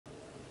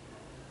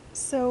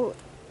So,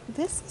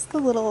 this is the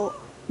little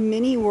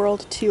mini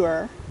world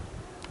tour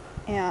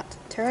at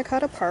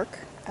Terracotta Park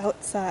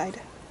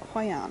outside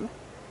Hoi An.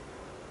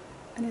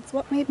 And it's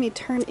what made me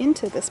turn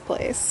into this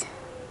place.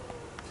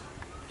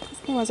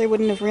 Otherwise, I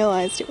wouldn't have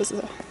realized it was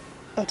an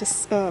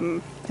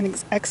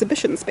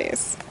exhibition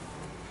space.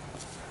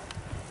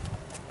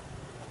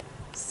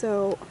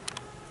 So,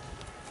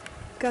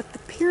 got the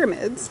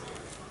pyramids.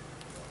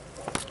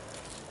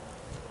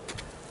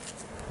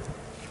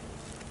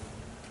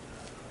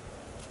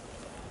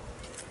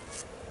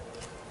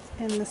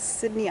 And the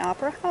Sydney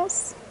Opera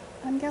House,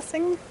 I'm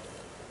guessing.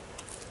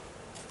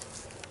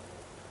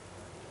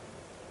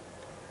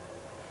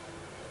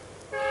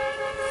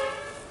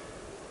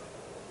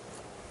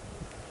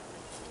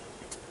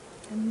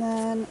 And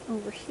then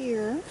over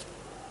here,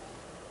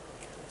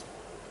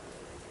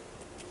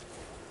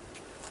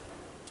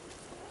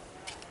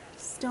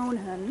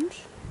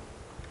 Stonehenge.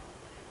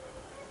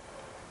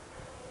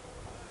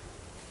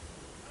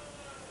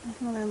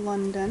 Another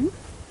London.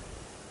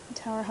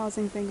 Tower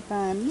housing Big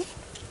Ben.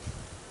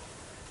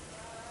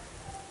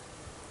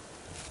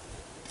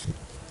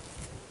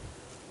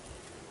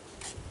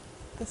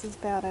 This is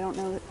bad, I don't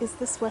know. Is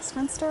this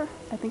Westminster?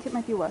 I think it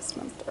might be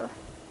Westminster.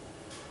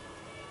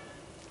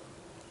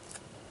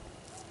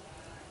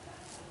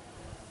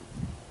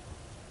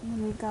 And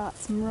then we've got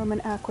some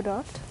Roman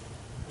aqueduct.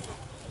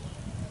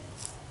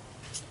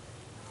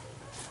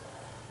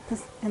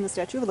 And the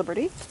Statue of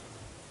Liberty.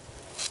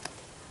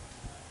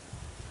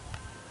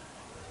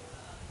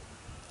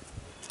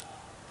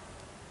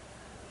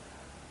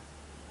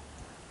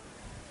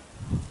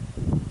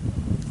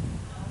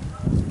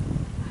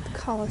 The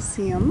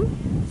Colosseum.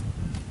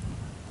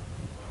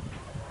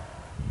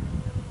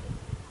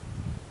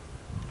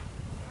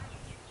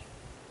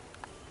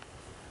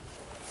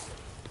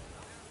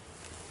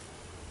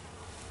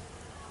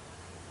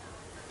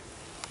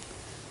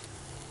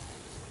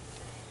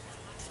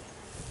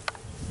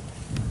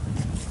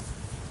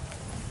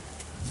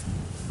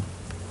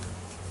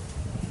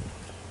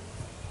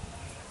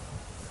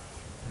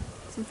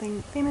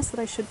 Something famous that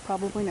I should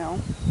probably know.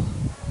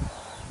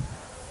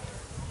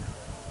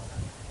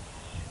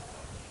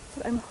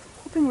 But I'm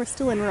hoping we're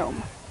still in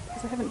Rome,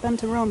 because I haven't been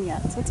to Rome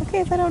yet, so it's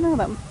okay if I don't know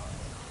them.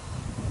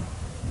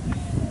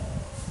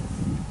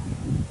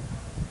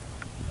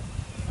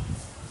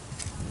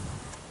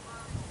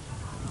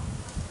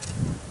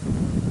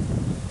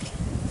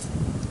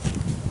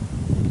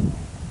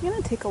 I'm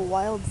gonna take a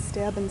wild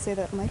stab and say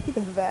that it might be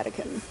the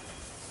Vatican,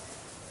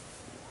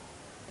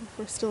 if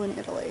we're still in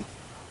Italy.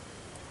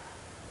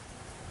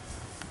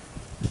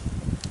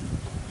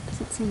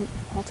 Doesn't seem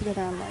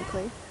altogether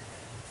unlikely.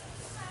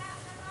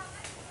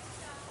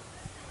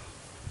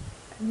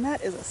 And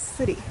that is a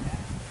city.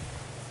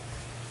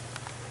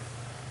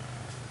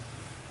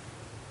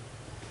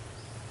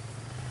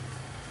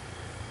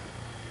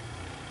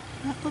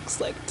 That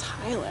looks like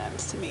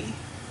Thailand to me.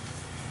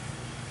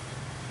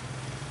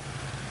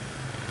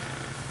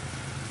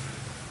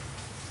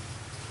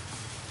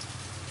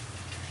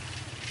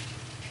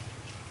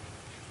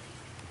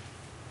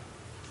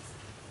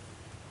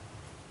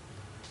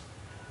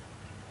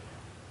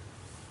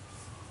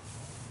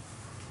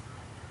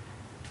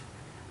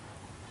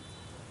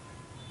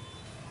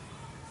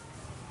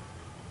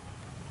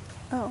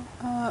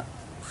 Oh,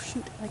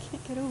 shoot, I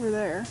can't get over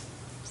there. There's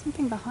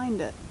something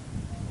behind it.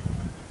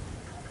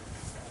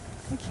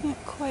 I can't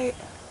quite...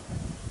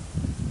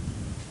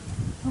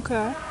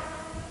 Okay.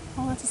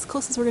 Well, that's as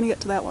close as we're gonna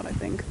get to that one, I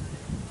think.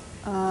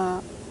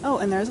 Oh,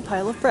 and there's a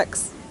pile of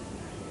bricks.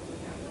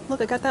 Look,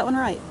 I got that one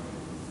right.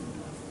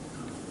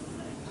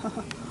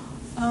 I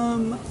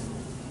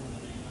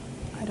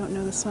don't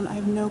know this one. I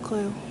have no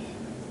clue.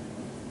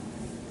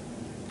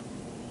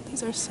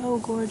 These are so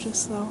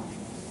gorgeous, though.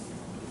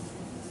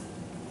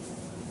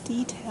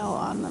 Detail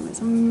on them is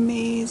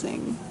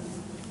amazing.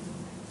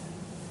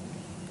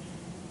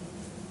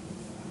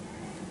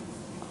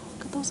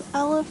 Look at those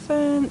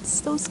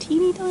elephants, those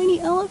teeny tiny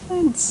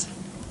elephants.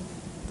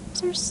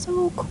 Those are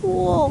so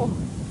cool.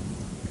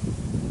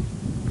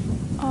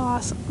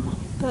 Awesome.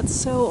 That's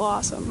so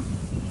awesome.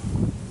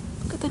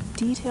 Look at the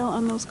detail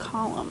on those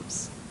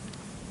columns.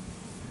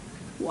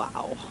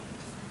 Wow.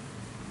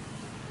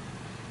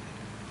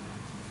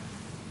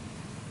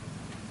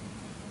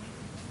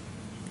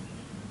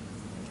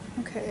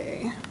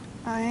 Okay,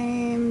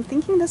 I'm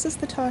thinking this is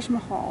the Taj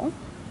Mahal.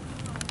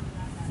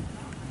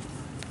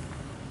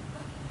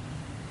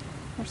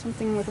 Or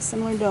something with a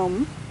similar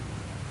dome.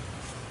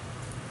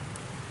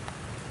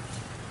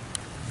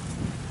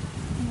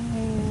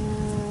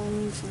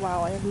 And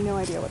wow, I have no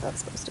idea what that's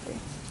supposed to be.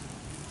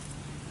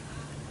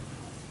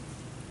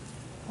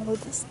 Although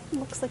this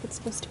looks like it's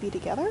supposed to be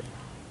together.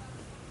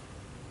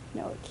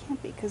 No, it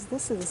can't be, because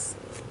this is...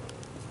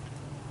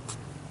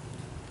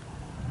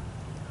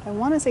 I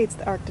want to say it's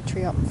the Arc de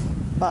Triomphe,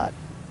 but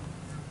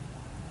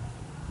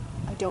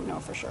I don't know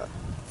for sure.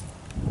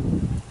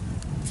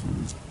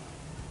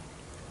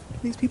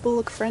 These people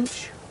look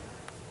French.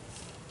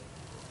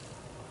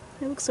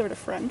 They look sort of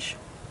French.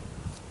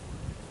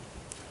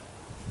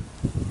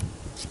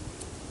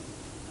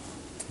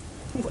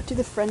 do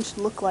the French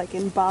look like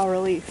in bas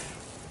relief?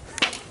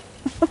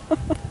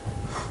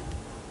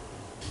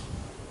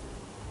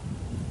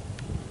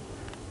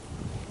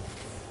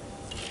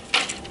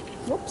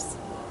 Whoops.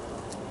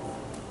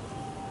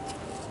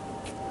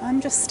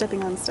 I'm just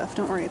stepping on stuff,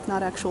 don't worry, it's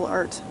not actual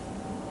art.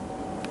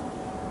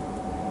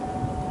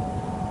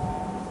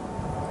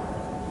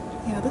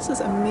 Yeah, this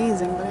is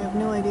amazing, but I have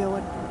no idea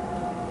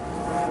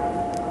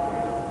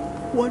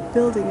what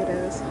building it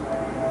is.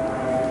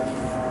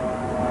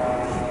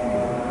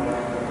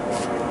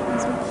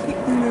 As we keep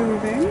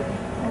moving,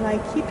 and I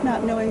keep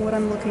not knowing what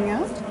I'm looking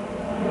at.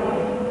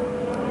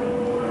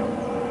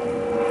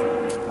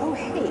 Oh,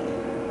 hey.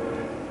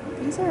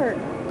 These are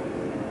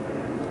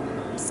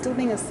still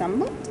being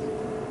assembled?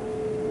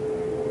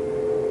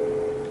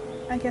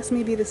 I guess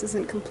maybe this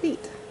isn't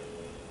complete.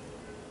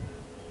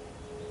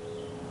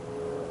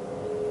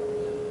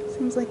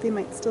 Seems like they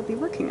might still be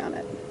working on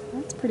it.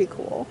 That's pretty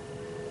cool.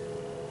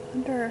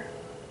 Wonder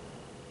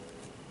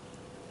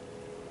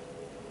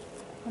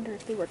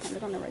if they work on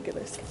it on a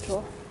regular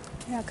schedule.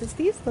 Yeah, because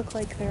these look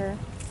like they're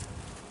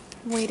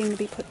waiting to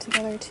be put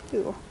together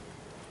too.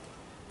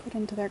 Put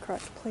into their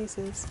correct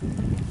places.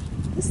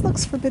 This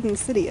looks Forbidden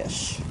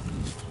City-ish.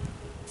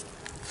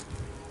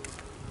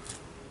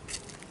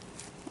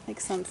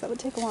 Makes sense. That would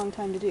take a long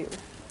time to do.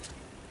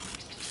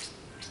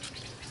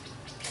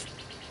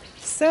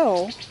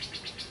 So,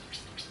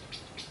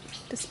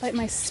 despite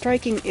my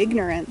striking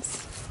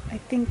ignorance, I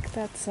think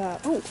that's,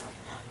 oh,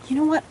 you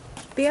know what?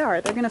 They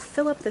are. They're going to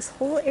fill up this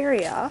whole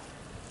area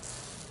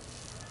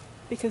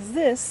because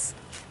this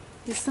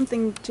is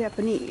something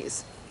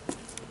Japanese.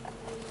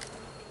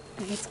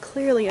 And it's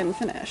clearly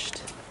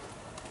unfinished.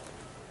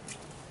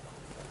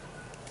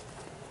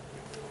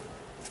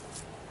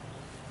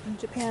 And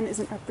Japan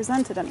isn't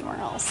represented anywhere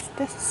else.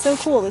 This is so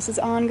cool. This is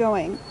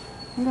ongoing.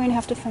 I'm going to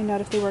have to find out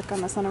if they work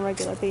on this on a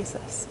regular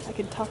basis. I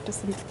could talk to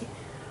somebody.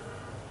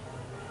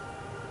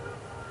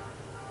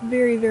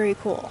 Very, very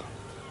cool.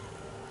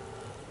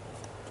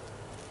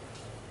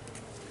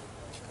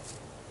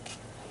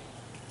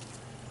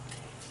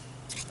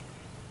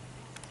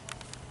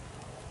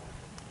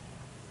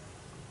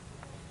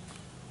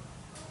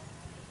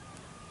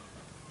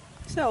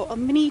 So, a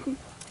mini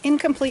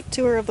incomplete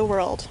tour of the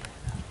world.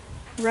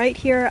 Right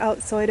here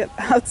outside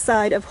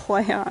of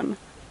Hoi An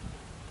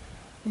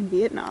in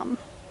Vietnam.